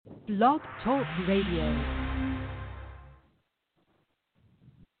Blog Talk Radio.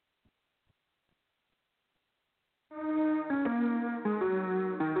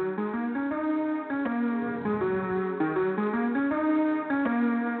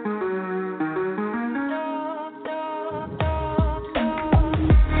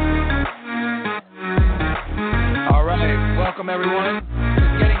 Welcome, everyone,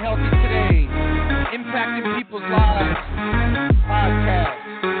 to Getting Healthy Today, Impacting People's Lives podcast.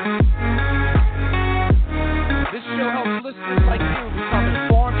 This show helps listeners like you become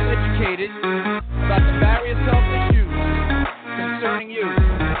informed and educated about the various health issues concerning you.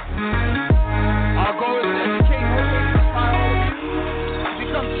 Our goal is to educate, motivate, and inspire all of you to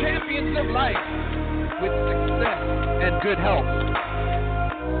become champions of life with success and good health.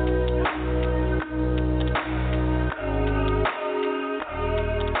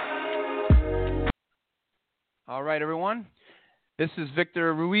 All right, everyone. This is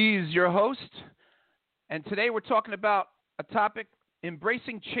Victor Ruiz, your host, and today we're talking about a topic,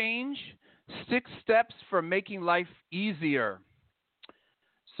 embracing change, 6 steps for making life easier.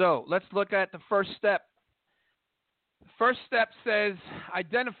 So let's look at the first step. The first step says,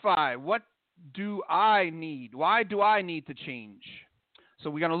 identify, what do I need? Why do I need to change?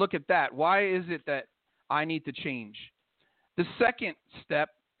 So we're going to look at that. Why is it that I need to change? The second step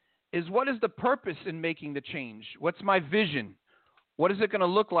is, what is the purpose in making the change? What's my vision? What is it going to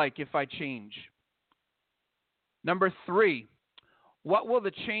look like if I change? Number 3, what will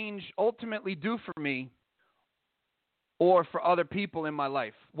the change ultimately do for me or for other people in my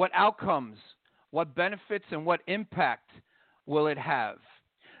life? What outcomes, what benefits, and what impact will it have?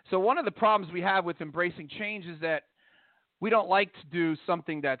 So one of the problems we have with embracing change is that we don't like to do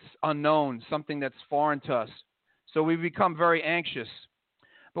something that's unknown, something that's foreign to us. So we become very anxious.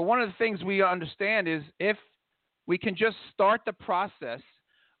 But one of the things we understand is if we can just start the process,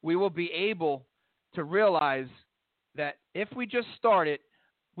 we will be able to realize that if we just start it,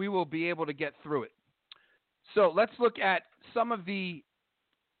 we will be able to get through it. So let's look at some of the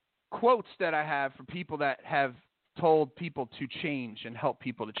quotes that I have for people that have told people to change and help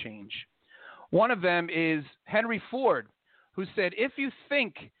people to change. One of them is Henry Ford, who said, if you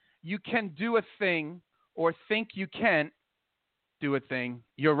think you can do a thing or think you can't do a thing,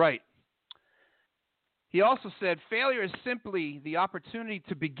 you're right. He also said, failure is simply the opportunity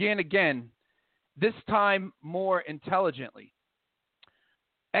to begin again, this time more intelligently.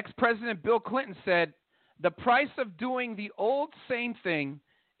 Ex-President Bill Clinton said, the price of doing the old same thing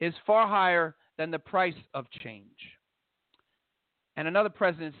is far higher than the price of change. And another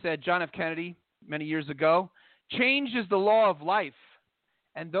president said, John F. Kennedy, many years ago, change is the law of life,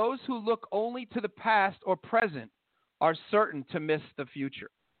 and those who look only to the past or present are certain to miss the future.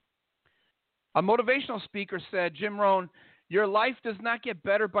 A motivational speaker said, Jim Rohn, your life does not get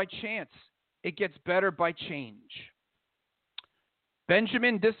better by chance. It gets better by change.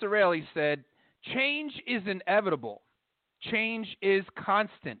 Benjamin Disraeli said, change is inevitable. Change is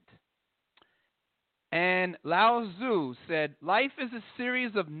constant. And Lao Tzu said, life is a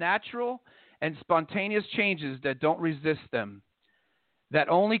series of natural and spontaneous changes that don't resist them, that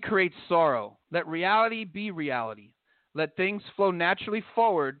only create sorrow. Let reality be reality. Let things flow naturally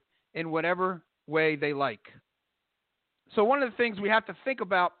forward in whatever way they like. So one of the things we have to think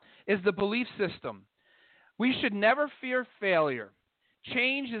about is the belief system. We should never fear failure.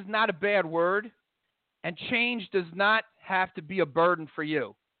 Change is not a bad word, and change does not have to be a burden for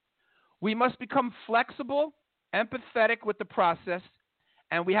you. We must become flexible, empathetic with the process,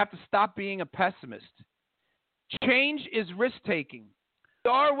 and we have to stop being a pessimist. Change is risk-taking.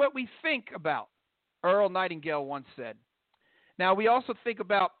 We are what we think about, Earl Nightingale once said. Now, we also think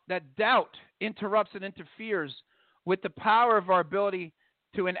about that doubt interrupts and interferes with the power of our ability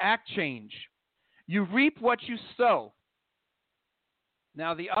to enact change. You reap what you sow.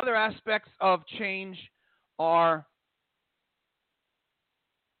 Now, the other aspects of change are,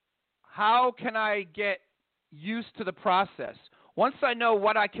 how can I get used to the process? Once I know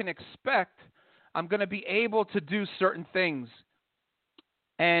what I can expect, I'm going to be able to do certain things,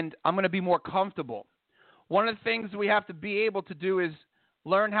 and I'm going to be more comfortable. One of the things we have to be able to do is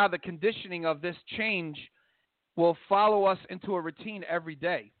learn how the conditioning of this change will follow us into a routine every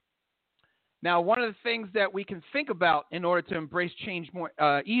day. Now, one of the things that we can think about in order to embrace change more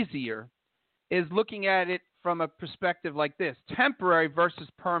easier is looking at it from a perspective like this, temporary versus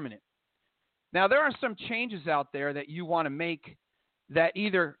permanent. Now, there are some changes out there that you want to make that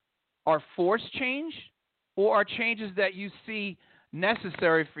either are forced change or are changes that you see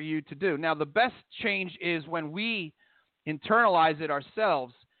necessary for you to do. Now, the best change is when we internalize it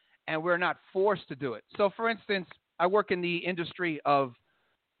ourselves and we're not forced to do it. So, for instance, I work in the industry of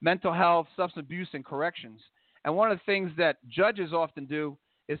mental health, substance abuse, and corrections. And one of the things that judges often do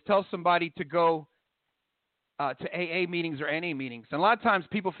is tell somebody to go to AA meetings or NA meetings. And a lot of times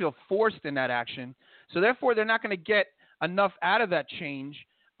people feel forced in that action. So therefore, they're not going to get enough out of that change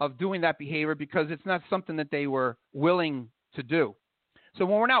of doing that behavior because it's not something that they were willing to do. So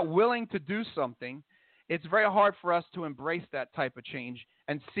when we're not willing to do something, it's very hard for us to embrace that type of change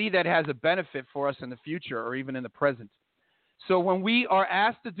and see that it has a benefit for us in the future or even in the present. So when we are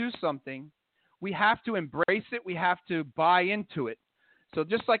asked to do something, we have to embrace it. We have to buy into it. So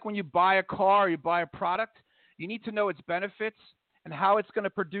just like when you buy a car or you buy a product, you need to know its benefits and how it's going to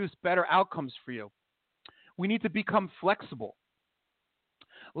produce better outcomes for you. We need to become flexible.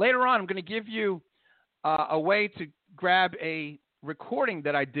 Later on, I'm going to give you a way to grab a recording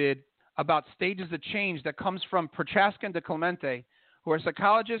that I did about stages of change that comes from Prochaska and DeClemente, who are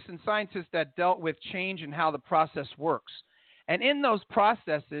psychologists and scientists that dealt with change and how the process works. And in those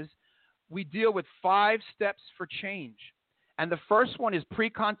processes, we deal with 5 steps for change. And the first one is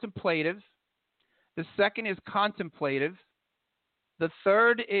pre-contemplative. The second is contemplative. The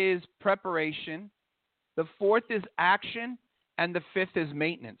third is preparation. The fourth is action. And the fifth is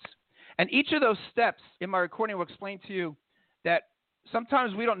maintenance. And each of those steps in my recording will explain to you that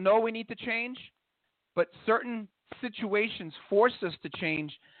sometimes we don't know we need to change, but certain situations force us to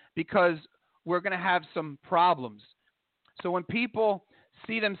change because we're going to have some problems. So when people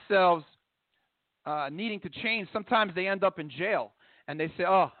see themselves needing to change, sometimes they end up in jail and they say,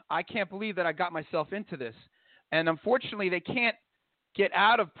 oh, I can't believe that I got myself into this. And unfortunately, they can't get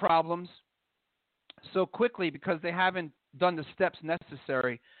out of problems so quickly because they haven't done the steps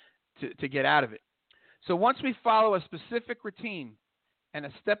necessary to get out of it. So once we follow a specific routine and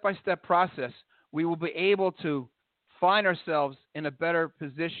a step-by-step process, we will be able to find ourselves in a better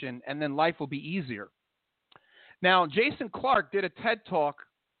position, and then life will be easier. Now, Jason Clark did a TED Talk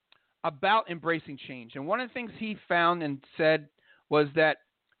about embracing change. And one of the things he found and said was that,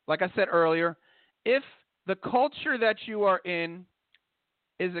 like I said earlier, if the culture that you are in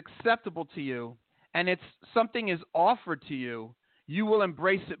is acceptable to you and it's something is offered to you, you will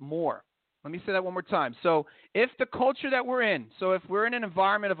embrace it more. Let me say that one more time. So if the culture that we're in, so if we're in an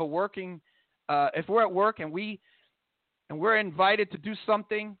environment of a working, if we're at work and we're invited to do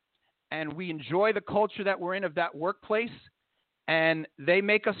something and we enjoy the culture that we're in of that workplace and they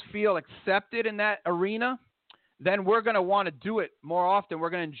make us feel accepted in that arena, then we're going to want to do it more often. We're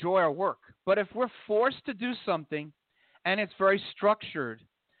going to enjoy our work. But if we're forced to do something and it's very structured,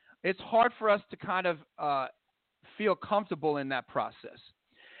 it's hard for us to kind of feel comfortable in that process.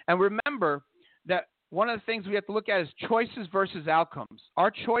 And remember that one of the things we have to look at is choices versus outcomes.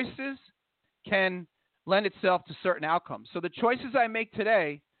 Our choices can lend itself to certain outcomes. So the choices I make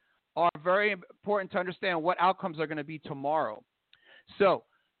today are very important to understand what outcomes are going to be tomorrow. So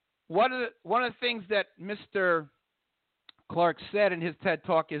one of the things that Mr. Clark said in his TED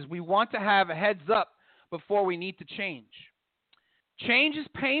Talk is we want to have a heads up before we need to change. Change is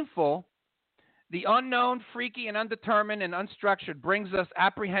painful. The unknown, freaky, and undetermined and unstructured brings us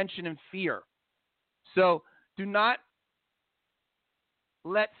apprehension and fear. So do not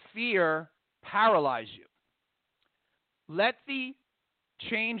let fear paralyze you. Let the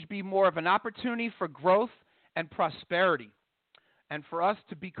change be more of an opportunity for growth and prosperity and for us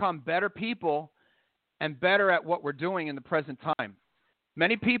to become better people and better at what we're doing in the present time.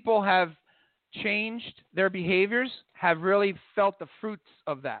 Many people have changed their behaviors, have really felt the fruits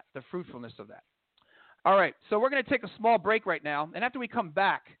of that, the fruitfulness of that. All right, so we're going to take a small break right now, and after we come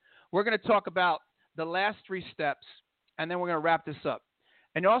back, we're going to talk about the last 3 steps, and then we're going to wrap this up.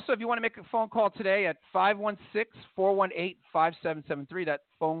 And also, if you want to make a phone call today at 516-418-5773, that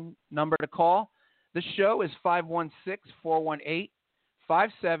phone number to call. The show is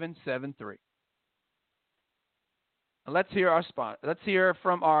 516-418-5773. Let's hear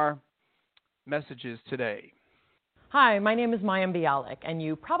from our messages today. Hi, my name is Mayim Bialik, and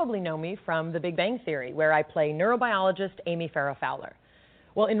you probably know me from The Big Bang Theory, where I play neurobiologist Amy Farrah Fowler.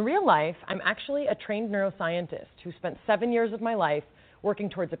 Well, in real life, I'm actually a trained neuroscientist who spent 7 years of my life working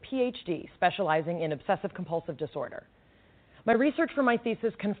towards a PhD specializing in obsessive-compulsive disorder. My research for my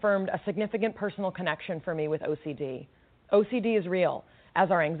thesis confirmed a significant personal connection for me with OCD. OCD is real, as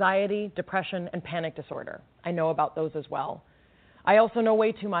are anxiety, depression, and panic disorder. I know about those as well. I also know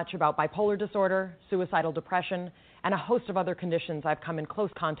way too much about bipolar disorder, suicidal depression, and a host of other conditions I've come in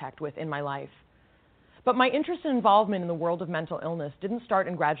close contact with in my life. But my interest and involvement in the world of mental illness didn't start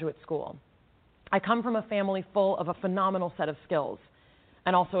in graduate school. I come from a family full of a phenomenal set of skills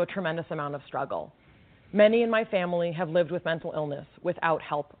and also a tremendous amount of struggle. Many in my family have lived with mental illness without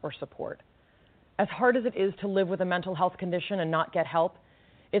help or support. As hard as it is to live with a mental health condition and not get help,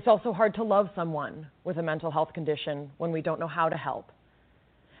 It's also hard to love someone with a mental health condition when we don't know how to help.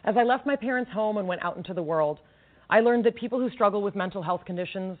 As I left my parents' home and went out into the world, I learned that people who struggle with mental health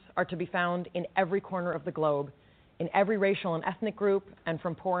conditions are to be found in every corner of the globe, in every racial and ethnic group, and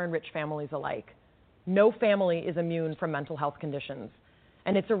from poor and rich families alike. No family is immune from mental health conditions,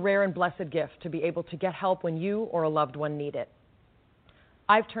 and it's a rare and blessed gift to be able to get help when you or a loved one need it.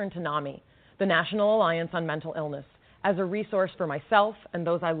 I've turned to NAMI, the National Alliance on Mental Illness, as a resource for myself and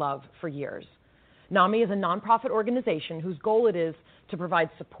those I love for years. NAMI is a nonprofit organization whose goal it is to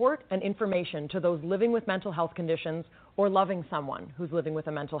provide support and information to those living with mental health conditions or loving someone who's living with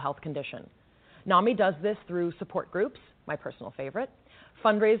a mental health condition. NAMI does this through support groups, my personal favorite,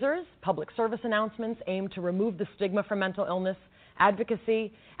 fundraisers, public service announcements aimed to remove the stigma from mental illness,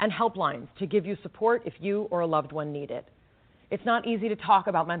 advocacy, and helplines to give you support if you or a loved one need it. It's not easy to talk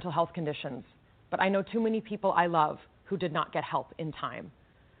about mental health conditions, but I know too many people I love who did not get help in time.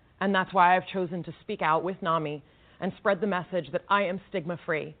 And that's why I've chosen to speak out with NAMI and spread the message that I am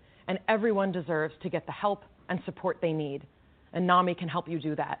stigma-free and everyone deserves to get the help and support they need. And NAMI can help you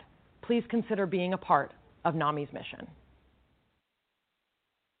do that. Please consider being a part of NAMI's mission.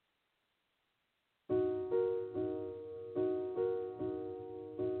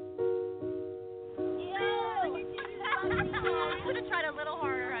 You could have tried a little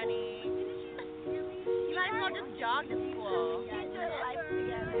harder, honey. You might as well just jog to school. Get your life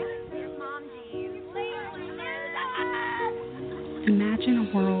together. Here's Mom Jeans. Imagine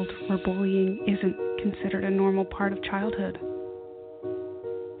a world where bullying isn't considered a normal part of childhood.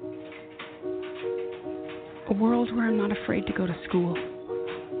 A world where I'm not afraid to go to school,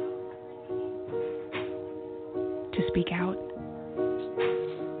 to speak out,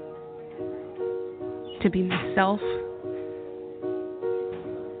 to be myself.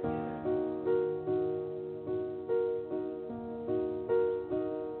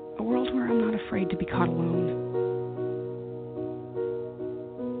 A world where I'm not afraid to be caught alone.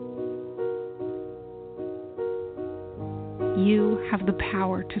 You have the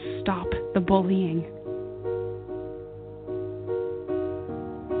power to stop the bullying.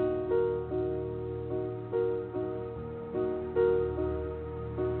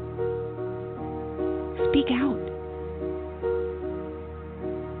 Speak out.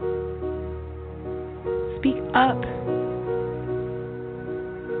 Speak up.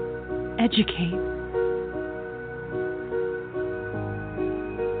 Educate.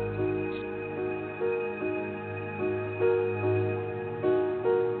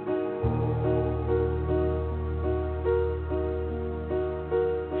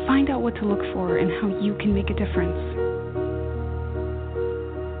 Find out what to look for and how you can make a difference.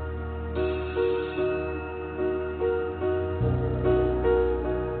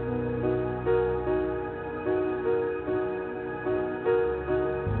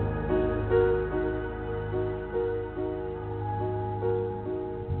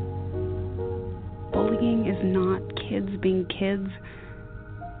 Bullying is not kids being kids.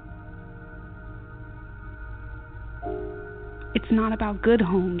 It's not about good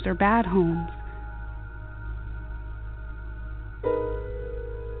homes or bad homes.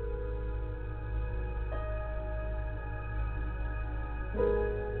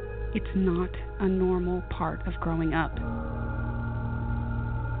 It's not a normal part of growing up.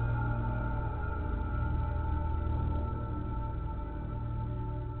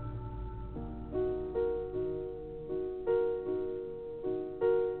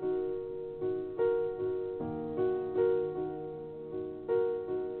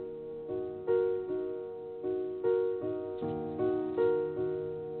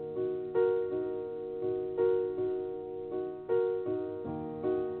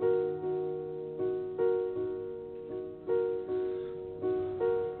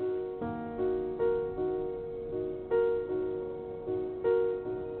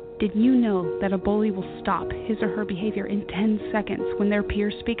 Did you know that a bully will stop his or her behavior in 10 seconds when their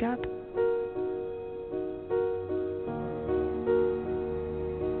peers speak up?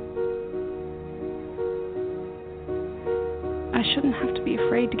 I shouldn't have to be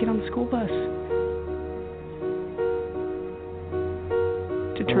afraid to get on the school bus,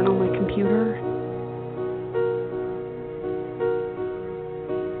 to turn on my computer,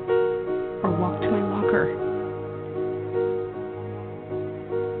 or walk to my locker.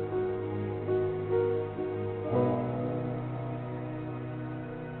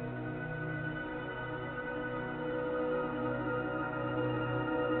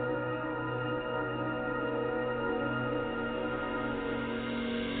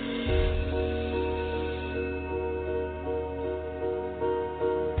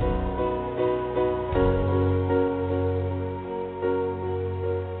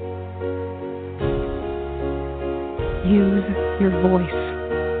 Use your voice.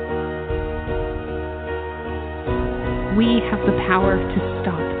 We have the power to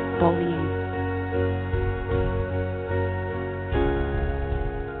stop bullying.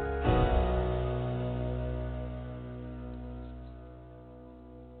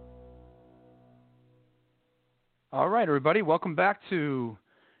 All right, everybody. Welcome back to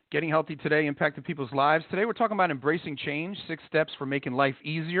Getting Healthy Today, Impacting People's Lives. Today we're talking about embracing change, 6 steps for making life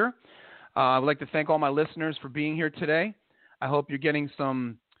easier. I would like to thank all my listeners for being here today. I hope you're getting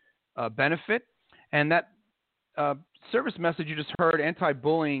some benefit. And that service message you just heard,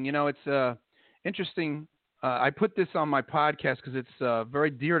 anti-bullying, it's interesting. I put this on my podcast because it's very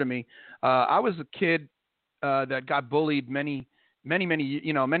dear to me. I was a kid that got bullied many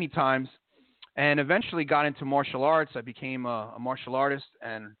times, and eventually got into martial arts. I became a martial artist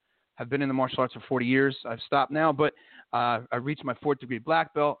and have been in the martial arts for 40 years. I've stopped now, but I reached my 4th degree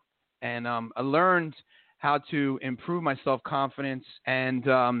black belt, and I learned how to improve my self-confidence. And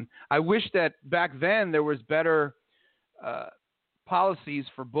I wish that back then there was better policies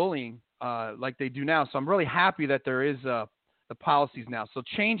for bullying like they do now. So I'm really happy that there is the policies now. So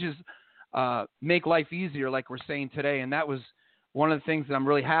changes make life easier, like we're saying today. And that was one of the things that I'm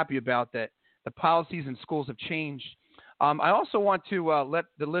really happy about, that the policies in schools have changed. I also want to let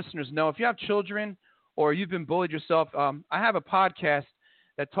the listeners know, if you have children or you've been bullied yourself, I have a podcast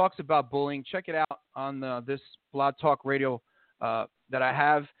that talks about bullying. Check it out on this Blog Talk Radio that I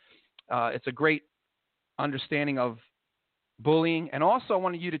have. It's a great understanding of bullying. And also I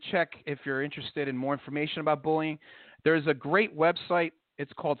wanted you to check, if you're interested in more information about bullying, there's a great website.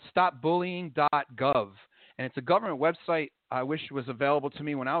 It's called stopbullying.gov. And it's a government website. I wish it was available to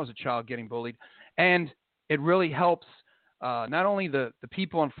me when I was a child getting bullied. And it really helps not only the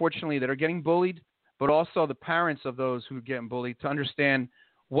people, unfortunately, that are getting bullied, but also the parents of those who are getting bullied to understand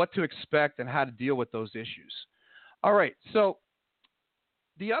what to expect and how to deal with those issues. All right. So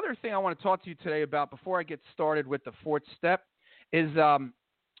the other thing I want to talk to you today about before I get started with the 4th step is,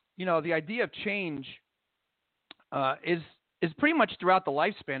 the idea of change is pretty much throughout the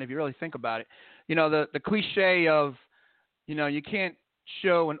lifespan, if you really think about it. The cliche of, you can't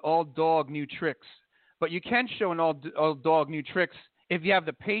show an old dog new tricks, but you can show an old dog new tricks if you have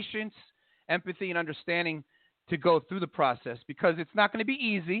the patience, empathy, and understanding to go through the process, because it's not going to be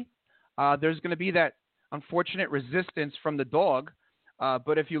easy. There's going to be that unfortunate resistance from the dog.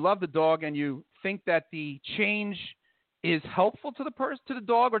 But if you love the dog and you think that the change is helpful to the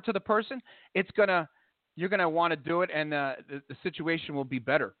dog or to the person, you're going to want to do it, and the situation will be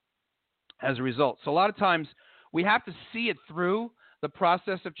better as a result. So a lot of times we have to see it through the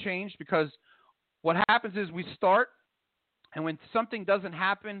process of change, because what happens is we start, and when something doesn't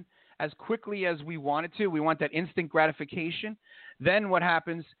happen as quickly as we want it to, we want that instant gratification, then what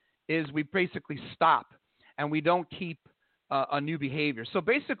happens is we basically stop and we don't keep a new behavior. So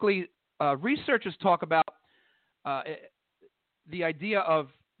basically, researchers talk about the idea of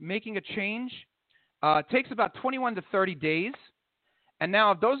making a change. It takes about 21 to 30 days. And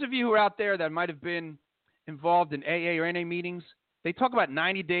now, those of you who are out there that might have been involved in AA or NA meetings, they talk about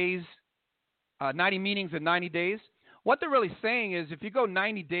 90 days, 90 meetings in 90 days. What they're really saying is, if you go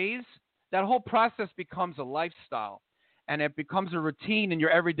 90 days, that whole process becomes a lifestyle, and it becomes a routine in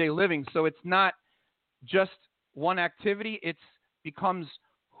your everyday living. So it's not just one activity. It becomes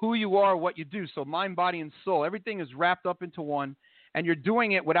who you are, what you do. So mind, body, and soul, everything is wrapped up into one, and you're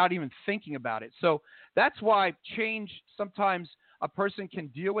doing it without even thinking about it. So that's why change, sometimes a person can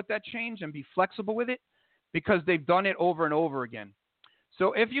deal with that change and be flexible with it, because they've done it over and over again.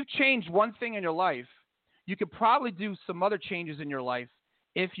 So if you've changed one thing in your life, you could probably do some other changes in your life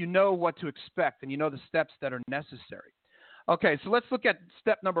if you know what to expect and you know the steps that are necessary. Okay, so let's look at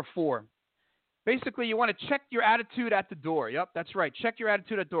step number 4. Basically, you want to check your attitude at the door. Yep, that's right. Check your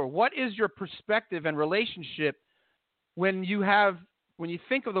attitude at the door. What is your perspective and relationship when you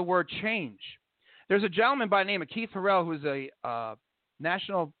think of the word change? There's a gentleman by the name of Keith Harrell, who's a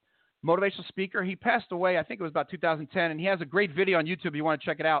national motivational speaker. He passed away, I think it was about 2010, and he has a great video on YouTube if you want to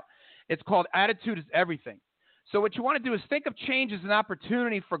check it out. It's called Attitude is Everything. So what you want to do is think of change as an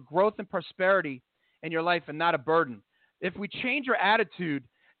opportunity for growth and prosperity in your life and not a burden. If we change our attitude,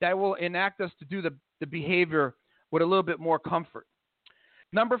 that will enact us to do the behavior with a little bit more comfort.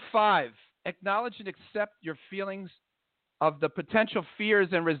 Number 5, acknowledge and accept your feelings of the potential fears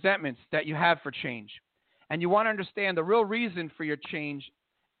and resentments that you have for change. And you want to understand the real reason for your change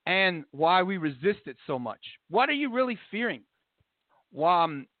and why we resist it so much. What are you really fearing?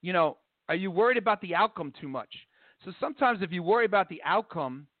 Are you worried about the outcome too much? So sometimes if you worry about the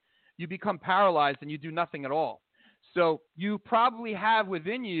outcome, you become paralyzed and you do nothing at all. So you probably have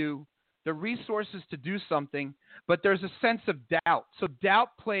within you the resources to do something, but there's a sense of doubt. So doubt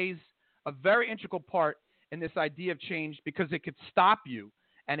plays a very integral part in this idea of change because it could stop you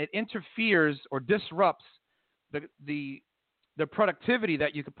and it interferes or disrupts the productivity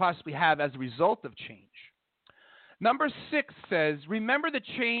that you could possibly have as a result of change. Number 6 says, remember that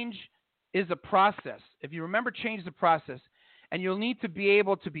change is a process. If you remember, change is a process, and you'll need to be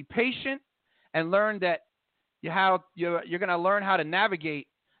able to be patient and learn that you're going to learn how to navigate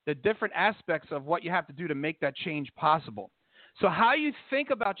the different aspects of what you have to do to make that change possible. So how you think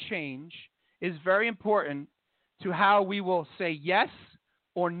about change is very important to how we will say yes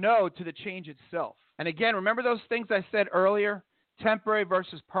or no to the change itself. And again, remember those things I said earlier, temporary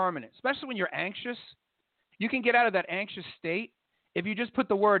versus permanent, especially when you're anxious. You can get out of that anxious state if you just put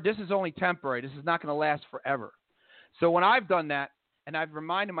the word, this is only temporary, this is not going to last forever. So when I've done that, and I've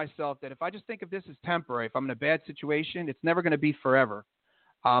reminded myself that if I just think of this as temporary, if I'm in a bad situation, it's never going to be forever.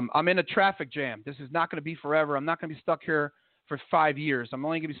 I'm in a traffic jam. This is not going to be forever. I'm not going to be stuck here for 5 years. I'm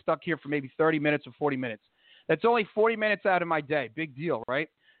only going to be stuck here for maybe 30 minutes or 40 minutes. That's only 40 minutes out of my day. Big deal, right?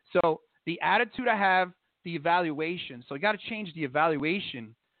 So the attitude I have, the evaluation. So you got to change the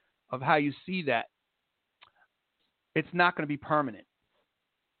evaluation of how you see that. It's not going to be permanent.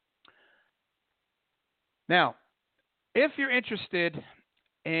 Now, if you're interested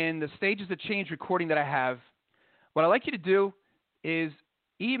in the Stages of Change recording that I have, what I'd like you to do is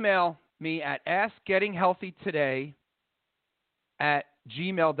email me at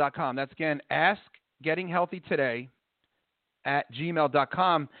askgettinghealthytoday@gmail.com. That's again,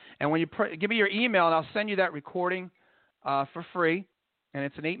 askgettinghealthytoday@gmail.com. And when you give me your email, and I'll send you that recording for free. And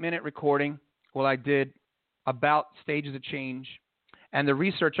it's an 8-minute recording, what I did about stages of change and the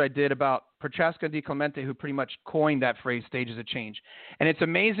research I did about Prochaska and DiClemente, who pretty much coined that phrase, stages of change. And it's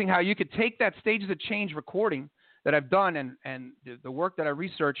amazing how you could take that stages of change recording that I've done and the work that I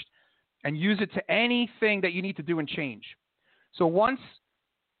researched and use it to anything that you need to do in change. So once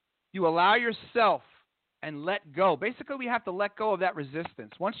you allow yourself and let go, basically we have to let go of that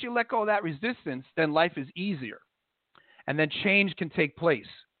resistance. Once you let go of that resistance, then life is easier. And then change can take place.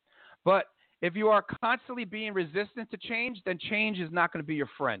 But if you are constantly being resistant to change, then change is not going to be your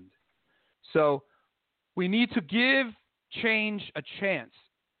friend. So we need to give change a chance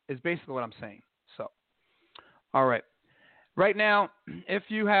is basically what I'm saying. So, all right. Right now, if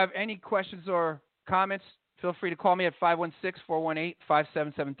you have any questions or comments, feel free to call me at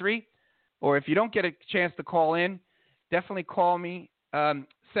 516-418-5773. Or if you don't get a chance to call in, definitely call me.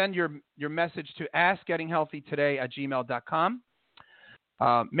 Send your message to askgettinghealthytoday@gmail.com.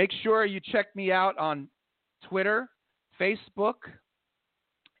 Make sure you check me out on Twitter, Facebook,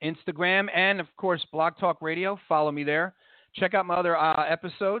 Instagram, and, of course, Blog Talk Radio. Follow me there. Check out my other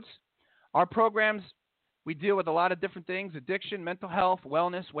episodes. Our programs, we deal with a lot of different things: addiction, mental health,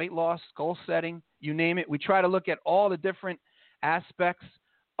 wellness, weight loss, goal setting, you name it. We try to look at all the different aspects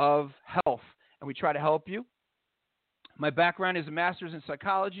of health, and we try to help you. My background is a master's in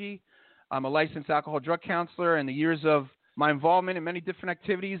psychology. I'm a licensed alcohol drug counselor, and the years of my involvement in many different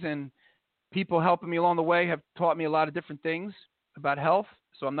activities and people helping me along the way have taught me a lot of different things about health.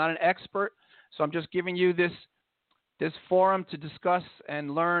 So I'm not an expert. So I'm just giving you this forum to discuss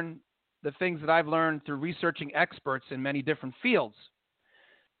and learn the things that I've learned through researching experts in many different fields.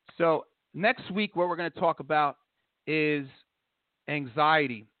 So next week, what we're going to talk about is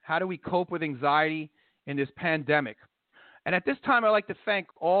anxiety. How do we cope with anxiety in this pandemic? And at this time, I'd like to thank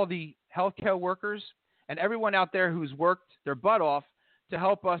all the healthcare workers and everyone out there who's worked their butt off to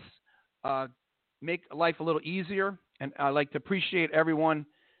help us make life a little easier. And I'd like to appreciate everyone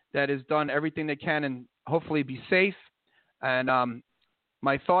that has done everything they can and hopefully be safe. And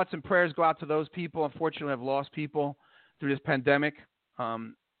my thoughts and prayers go out to those people. Unfortunately, I've lost people through this pandemic.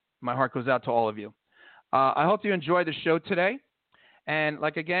 My heart goes out to all of you. I hope you enjoyed the show today. And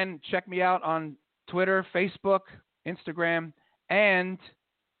again, check me out on Twitter, Facebook, Instagram, and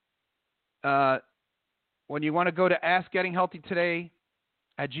when you want to go to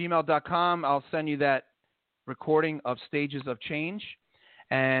askgettinghealthytoday@gmail.com, I'll send you that recording of Stages of Change.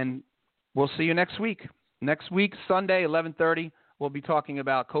 And we'll see you next week. Next week, Sunday, 11:30, we'll be talking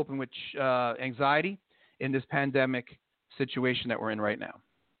about coping with anxiety in this pandemic situation that we're in right now.